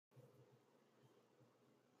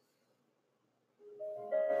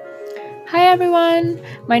Hi everyone,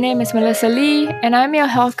 my name is Melissa Lee, and I'm your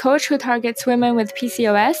health coach who targets women with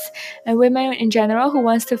PCOS and women in general who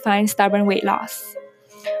wants to find stubborn weight loss.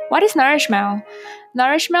 What is Nourishmel?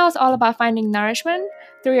 Nourishmel is all about finding nourishment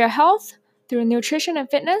through your health, through nutrition and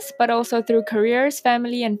fitness, but also through careers,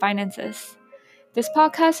 family, and finances. This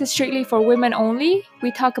podcast is strictly for women only.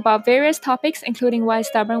 We talk about various topics, including why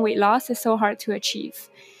stubborn weight loss is so hard to achieve.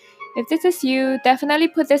 If this is you, definitely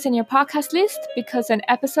put this in your podcast list because an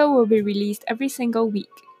episode will be released every single week.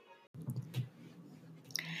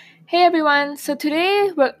 Hey everyone, so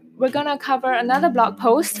today we're gonna cover another blog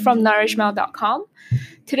post from nourishmel.com.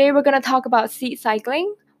 Today we're gonna talk about seed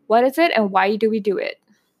cycling. What is it and why do we do it?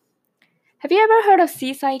 Have you ever heard of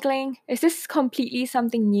seed cycling? Is this completely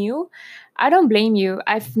something new? I don't blame you.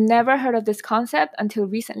 I've never heard of this concept until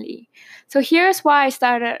recently. So here's why I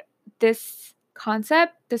started this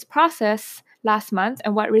process last month,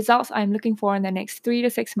 and what results I'm looking for in the next 3 to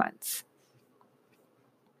 6 months.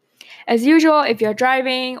 As usual, if you're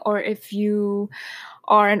driving or if you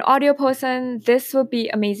are an audio person, this will be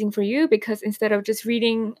amazing for you because instead of just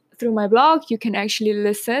reading through my blog, you can actually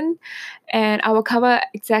listen, and I will cover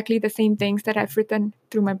exactly the same things that I've written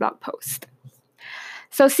through my blog post.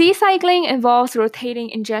 So seed cycling involves rotating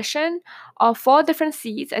ingestion of 4 different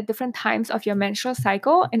seeds at different times of your menstrual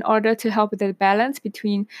cycle in order to help with the balance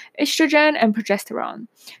between estrogen and progesterone,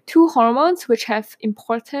 2 hormones which have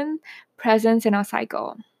important presence in our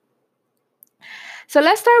cycle. So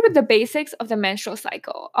let's start with the basics of the menstrual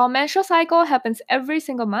cycle. Our menstrual cycle happens every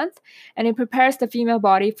single month, and it prepares the female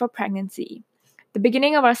body for pregnancy. The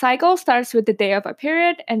beginning of our cycle starts with the day of our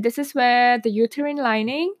period, and this is where the uterine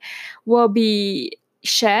lining will be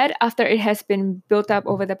shed after it has been built up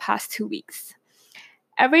over the past 2 weeks.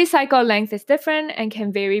 Every cycle length is different and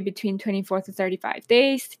can vary between 24 to 35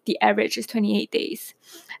 days. The average is 28 days.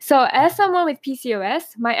 So as someone with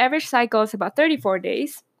PCOS, my average cycle is about 34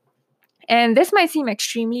 days. And this might seem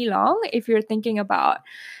extremely long if you're thinking about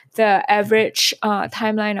the average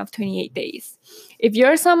timeline of 28 days. If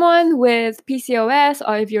you're someone with PCOS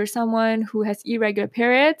or if you're someone who has irregular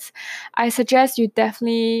periods, I suggest you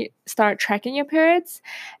definitely start tracking your periods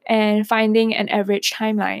and finding an average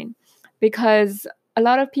timeline, because a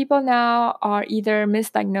lot of people now are either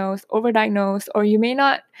misdiagnosed, overdiagnosed, or you may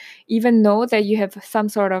not even know that you have some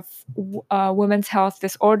sort of women's health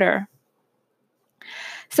disorder.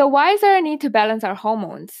 So why is there a need to balance our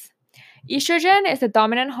hormones? Estrogen is the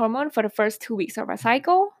dominant hormone for the first 2 weeks of our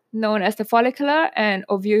cycle, known as the follicular and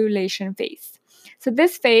ovulation phase. So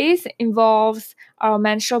this phase involves our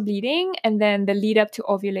menstrual bleeding and then the lead up to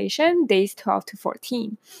ovulation, days 12 to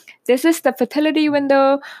 14. This is the fertility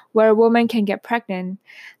window where a woman can get pregnant.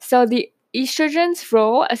 So the estrogen's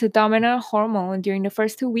role as a dominant hormone during the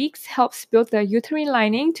first 2 weeks helps build the uterine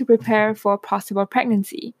lining to prepare for possible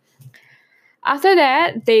pregnancy. After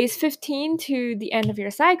that, days 15 to the end of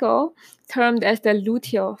your cycle, termed as the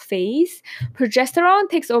luteal phase, progesterone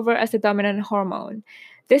takes over as the dominant hormone.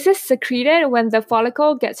 This is secreted when the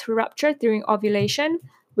follicle gets ruptured during ovulation,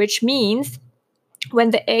 which means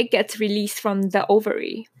when the egg gets released from the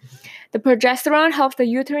ovary. The progesterone helps the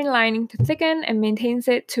uterine lining to thicken and maintains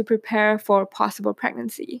it to prepare for possible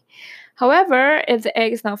pregnancy. However, if the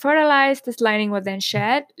egg is not fertilized, this lining will then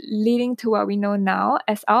shed, leading to what we know now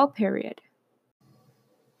as our period.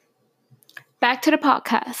 Back to the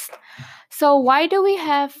podcast. So, what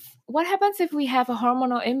happens if we have a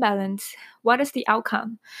hormonal imbalance? What is the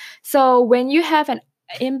outcome? So, when you have an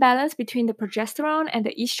imbalance between the progesterone and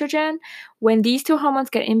the estrogen, when these 2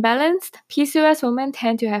 hormones get imbalanced, PCOS women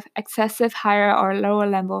tend to have excessive higher or lower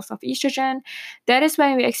levels of estrogen. That is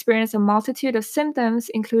when we experience a multitude of symptoms,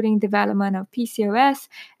 including development of PCOS,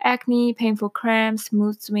 acne, painful cramps,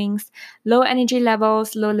 mood swings, low energy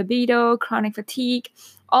levels, low libido, chronic fatigue,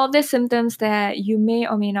 all the symptoms that you may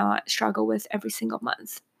or may not struggle with every single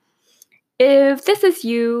month. If this is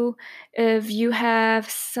you, if you have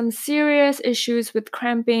some serious issues with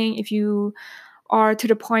cramping, if you are to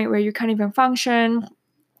the point where you can't even function,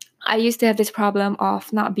 I used to have this problem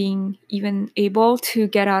of not being even able to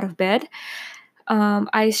get out of bed.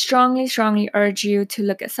 I strongly urge you to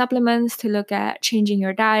look at supplements, to look at changing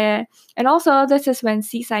your diet. And also, this is when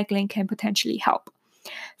seed cycling can potentially help.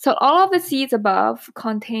 So all of the seeds above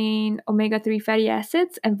contain omega-3 fatty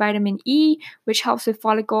acids and vitamin E, which helps with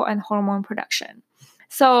follicle and hormone production.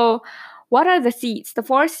 So what are the seeds? The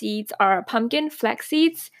 4 seeds are pumpkin, flax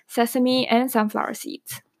seeds, sesame, and sunflower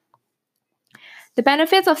seeds. The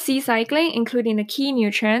benefits of seed cycling, including the key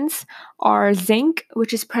nutrients, are zinc,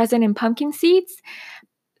 which is present in pumpkin seeds,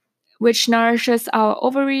 which nourishes our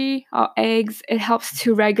ovary, our eggs. It helps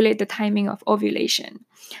to regulate the timing of ovulation.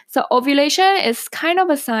 So ovulation is kind of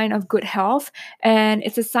a sign of good health, and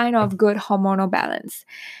it's a sign of good hormonal balance.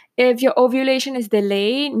 If your ovulation is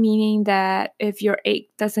delayed, meaning that if your egg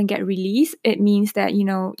doesn't get released, it means that,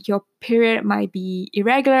 your period might be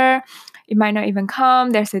irregular. It might not even come.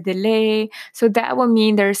 There's a delay. So that will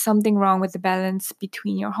mean there's something wrong with the balance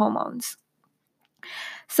between your hormones.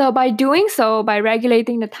 So by doing so, by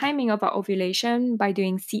regulating the timing of our ovulation, by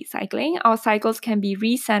doing seed cycling, our cycles can be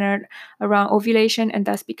recentered around ovulation and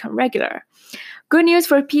thus become regular. Good news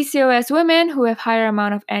for PCOS women who have higher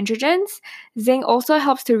amount of androgens. Zinc also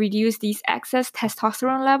helps to reduce these excess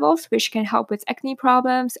testosterone levels, which can help with acne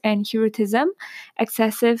problems and hirsutism,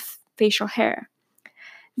 excessive facial hair.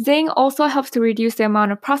 Zinc also helps to reduce the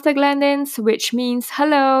amount of prostaglandins, which means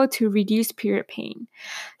hello to reduce period pain.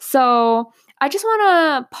 So I just want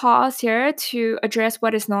to pause here to address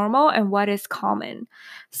what is normal and what is common.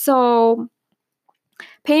 So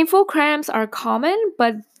painful cramps are common,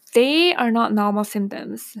 but they are not normal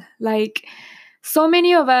symptoms. Like, so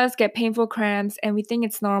many of us get painful cramps and we think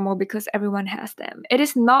it's normal because everyone has them. It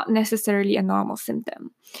is not necessarily a normal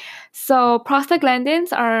symptom. So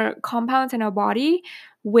prostaglandins are compounds in our body,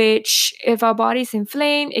 which if our body is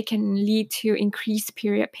inflamed, it can lead to increased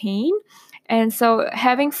period pain. And so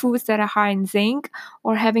having foods that are high in zinc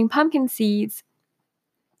or having pumpkin seeds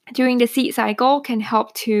during the seed cycle can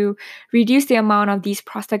help to reduce the amount of these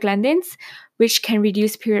prostaglandins, which can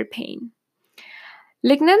reduce period pain.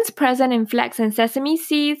 Lignans present in flax and sesame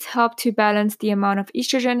seeds help to balance the amount of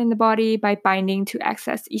estrogen in the body by binding to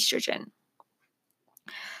excess estrogen.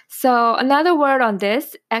 So another word on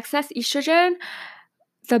this, excess estrogen,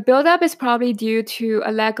 the buildup is probably due to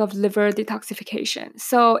a lack of liver detoxification.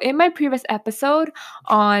 So in my previous episode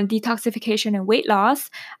on detoxification and weight loss,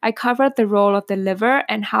 I covered the role of the liver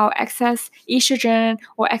and how excess estrogen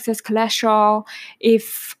or excess cholesterol,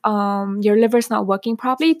 if your liver is not working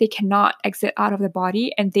properly, they cannot exit out of the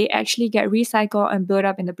body and they actually get recycled and build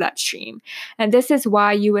up in the bloodstream. And this is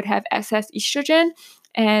why you would have excess estrogen,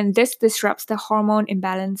 and this disrupts the hormone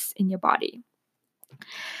imbalance in your body.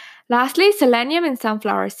 Lastly, selenium in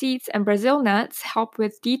sunflower seeds and Brazil nuts help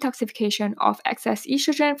with detoxification of excess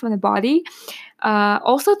estrogen from the body,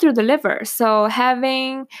 also through the liver. So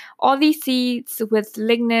having all these seeds with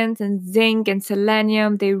lignans and zinc and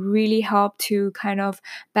selenium, they really help to kind of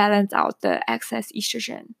balance out the excess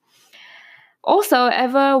estrogen. Also,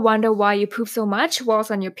 ever wonder why you poop so much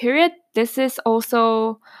whilst on your period? This is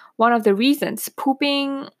also one of the reasons.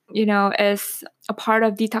 Pooping, is a part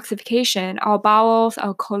of detoxification. Our bowels,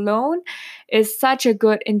 our colon is such a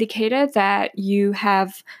good indicator that you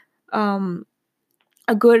have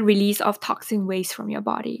a good release of toxin waste from your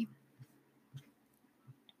body.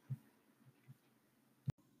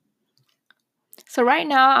 So right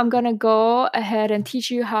now, I'm going to go ahead and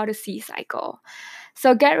teach you how to seed cycle.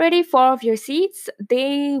 So get ready 4 of your seeds,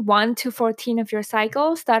 day 1 to 14 of your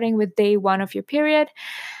cycle, starting with day 1 of your period.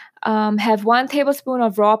 Have 1 tablespoon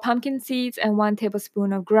of raw pumpkin seeds and 1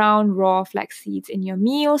 tablespoon of ground raw flax seeds in your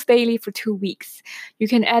meals daily for 2 weeks. You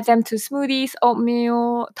can add them to smoothies,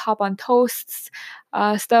 oatmeal, top on toasts,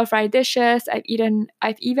 stir-fried dishes.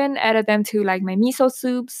 I've even added them to like my miso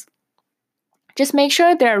soups. Just make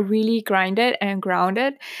sure they're really grinded and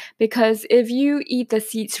grounded, because if you eat the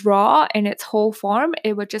seeds raw in its whole form,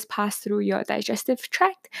 it would just pass through your digestive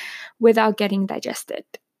tract without getting digested.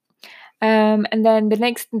 And then the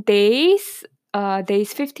next days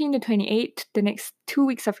 15 to 28, the next 2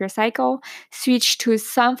 weeks of your cycle, switch to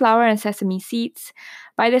sunflower and sesame seeds.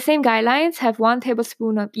 By the same guidelines, have 1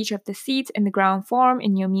 tablespoon of each of the seeds in the ground form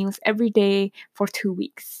in your meals every day for 2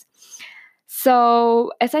 weeks.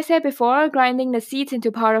 So, as I said before, grinding the seeds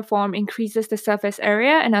into powder form increases the surface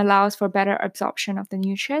area and allows for better absorption of the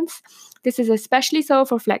nutrients. This is especially so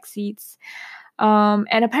for flax seeds.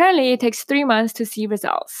 And apparently, it takes 3 months to see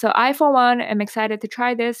results. So, I, for one, am excited to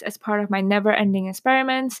try this as part of my never ending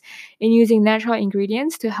experiments in using natural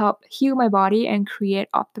ingredients to help heal my body and create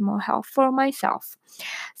optimal health for myself.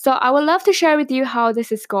 So, I would love to share with you how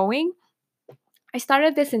this is going. I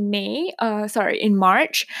started this in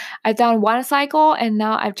March. I've done 1 cycle and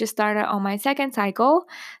now I've just started on my 2nd cycle.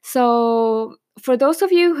 So for those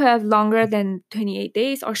of you who have longer than 28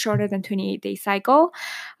 days or shorter than 28 day cycle,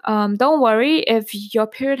 don't worry if your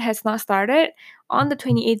period has not started on the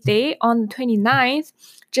 28th day. On the 29th,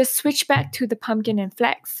 just switch back to the pumpkin and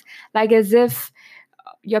flax, like as if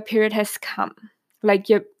your period has come.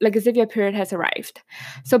 Like as if your period has arrived.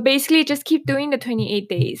 So basically, just keep doing the 28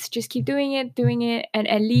 days. Just keep doing it, and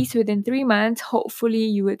at least within 3 months, hopefully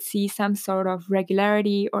you would see some sort of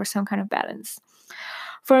regularity or some kind of balance.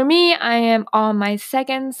 For me, I am on my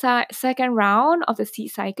second round of the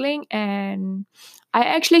seed cycling, and I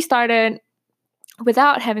actually started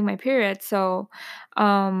without having my period. So,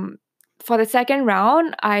 for the second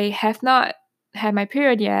round, I have not had my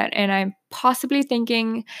period yet, and I'm possibly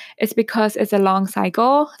thinking it's because it's a long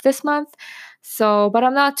cycle this month. So, but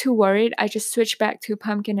I'm not too worried. I just switched back to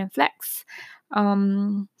pumpkin and flax.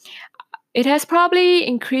 Um, it has probably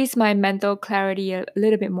increased my mental clarity a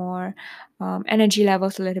little bit more, energy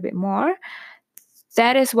levels a little bit more.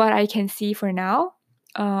 That is what I can see for now.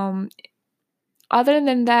 Um, Other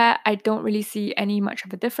than that, I don't really see any much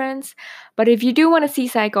of a difference. But if you do want to see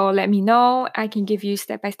cycle, let me know. I can give you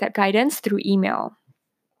step-by-step guidance through email.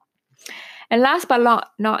 And last but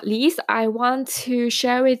not least, I want to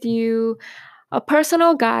share with you a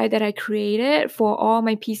personal guide that I created for all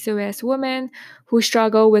my PCOS women who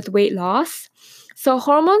struggle with weight loss. So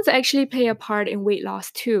hormones actually play a part in weight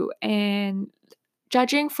loss too. And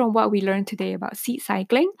judging from what we learned today about seed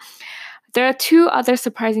cycling, there are 2 other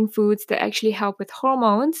surprising foods that actually help with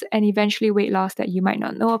hormones and eventually weight loss that you might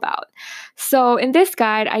not know about. So, in this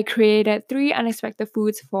guide, I created 3 unexpected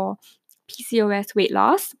foods for PCOS weight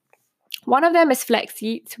loss. One of them is flax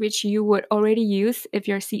seeds, which you would already use if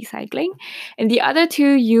you're seed cycling. And the other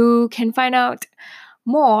 2 you can find out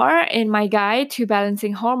more in my guide to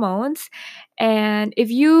balancing hormones. And if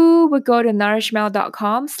you would go to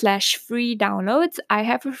nourishmel.com/free downloads, I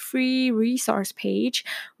have a free resource page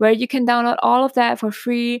where you can download all of that for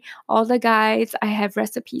free, all the guides. I have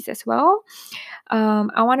recipes as well.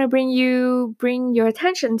 I want to bring your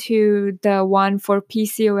attention to the one for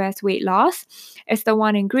PCOS weight loss. It's the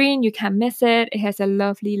one in green. You can't miss it. It has a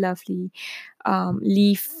lovely, lovely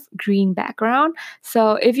leaf green background.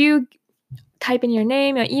 So if you type in your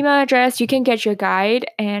name, your email address, you can get your guide,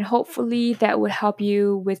 and hopefully that would help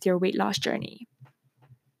you with your weight loss journey.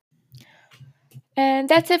 And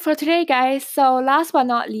that's it for today, guys. So last but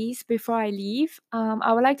not least, before I leave,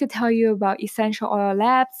 I would like to tell you about Essential Oil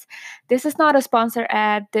Labs. This is not a sponsor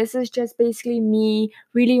ad. This is just basically me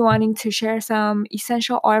really wanting to share some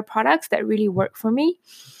essential oil products that really work for me.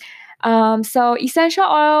 So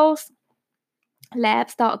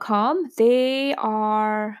essentialoilslabs.com, they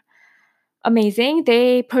are amazing.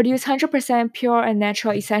 They produce 100% pure and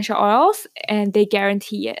natural essential oils, and they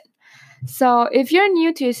guarantee it. So if you're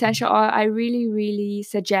new to essential oil, I really, really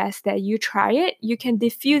suggest that you try it. You can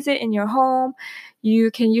diffuse it in your home. You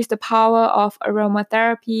can use the power of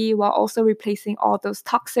aromatherapy while also replacing all those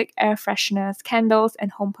toxic air fresheners, candles,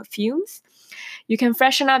 and home perfumes. You can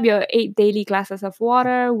freshen up your 8 daily glasses of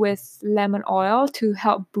water with lemon oil to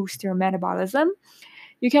help boost your metabolism.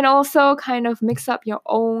 You can also kind of mix up your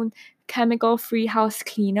own chemical-free house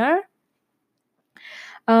cleaner.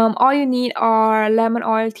 All you need are lemon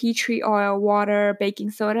oil, tea tree oil, water,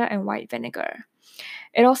 baking soda, and white vinegar.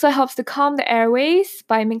 It also helps to calm the airways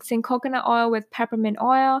by mixing coconut oil with peppermint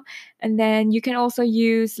oil. And then you can also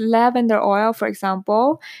use lavender oil, for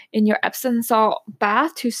example, in your Epsom salt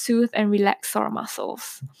bath to soothe and relax sore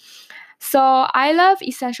muscles. So I love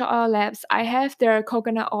Essential Oil Labs. I have their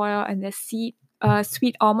coconut oil and the sweet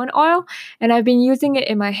almond oil, and I've been using it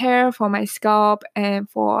in my hair, for my scalp, and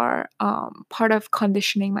for part of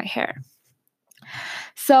conditioning my hair.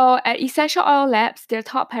 So at Essential Oil Labs, their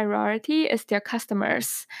top priority is their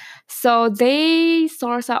customers. So they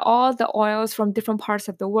source out all the oils from different parts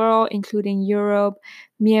of the world, including Europe,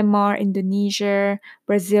 Myanmar, Indonesia,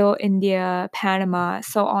 Brazil, India, Panama,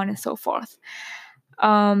 so on and so forth.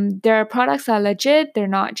 Their products are legit. They're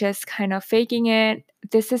not just kind of faking it.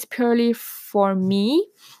 This is purely for me.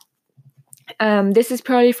 This is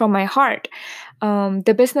purely from my heart.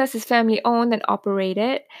 The business is family owned and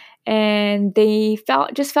operated, and they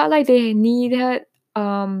felt like they needed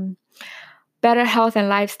better health and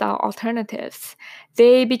lifestyle alternatives.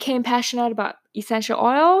 They became passionate about essential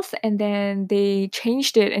oils, and then they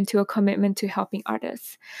changed it into a commitment to helping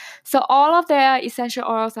others. So all of their essential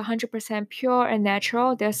oils are 100% pure and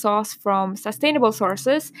natural. They're sourced from sustainable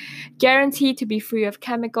sources, guaranteed to be free of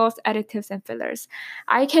chemicals, additives, and fillers.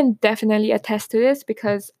 I can definitely attest to this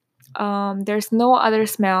because there's no other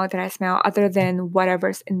smell that I smell other than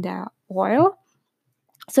whatever's in the oil.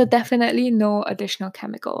 So definitely no additional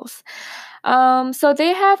chemicals. So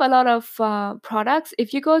they have a lot of products.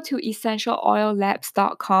 If you go to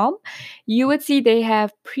essentialoillabs.com, you would see they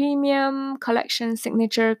have premium collections,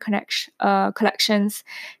 signature collections,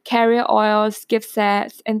 carrier oils, gift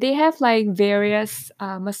sets, and they have like various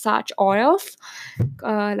massage oils,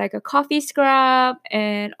 like a coffee scrub,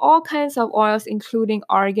 and all kinds of oils, including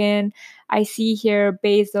argan. I see here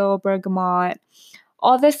basil, bergamot.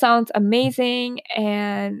 All this sounds amazing,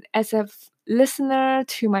 and listener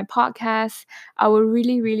to my podcast, I would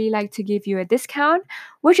really, really like to give you a discount,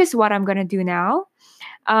 which is what I'm going to do now.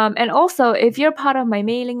 And also, if you're part of my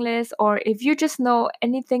mailing list or if you just know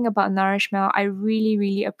anything about Nourishmel, I really,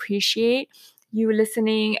 really appreciate you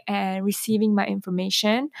listening and receiving my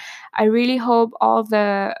information. I really hope all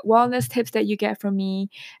the wellness tips that you get from me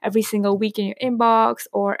every single week in your inbox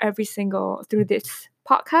or every single through this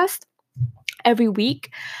podcast every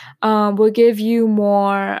week will give you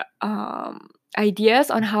more ideas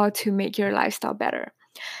on how to make your lifestyle better.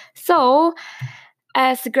 So,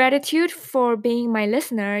 as gratitude for being my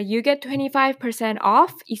listener, you get 25%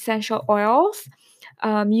 off essential oils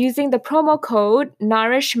using the promo code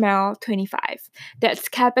NourishMel25. That's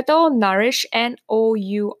capital Nourish,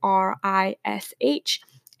 NOURISH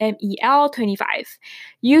MEL25.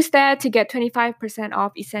 Use that to get 25%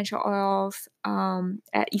 off essential oils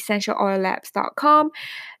at essentialoillabs.com.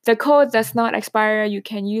 The code does not expire. You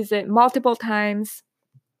can use it multiple times.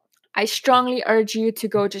 I strongly urge you to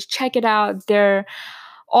go just check it out. Their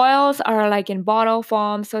oils are like in bottle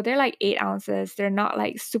form, so they're like 8 ounces. They're not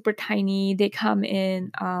like super tiny. They come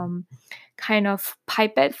in kind of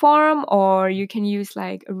pipette form, or you can use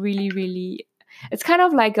like a really it's kind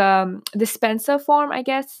of like a dispenser form, I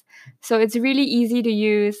guess. So it's really easy to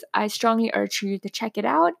use. I strongly urge you to check it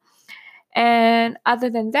out. And other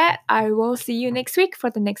than that, I will see you next week for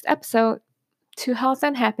the next episode. To health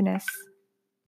and happiness.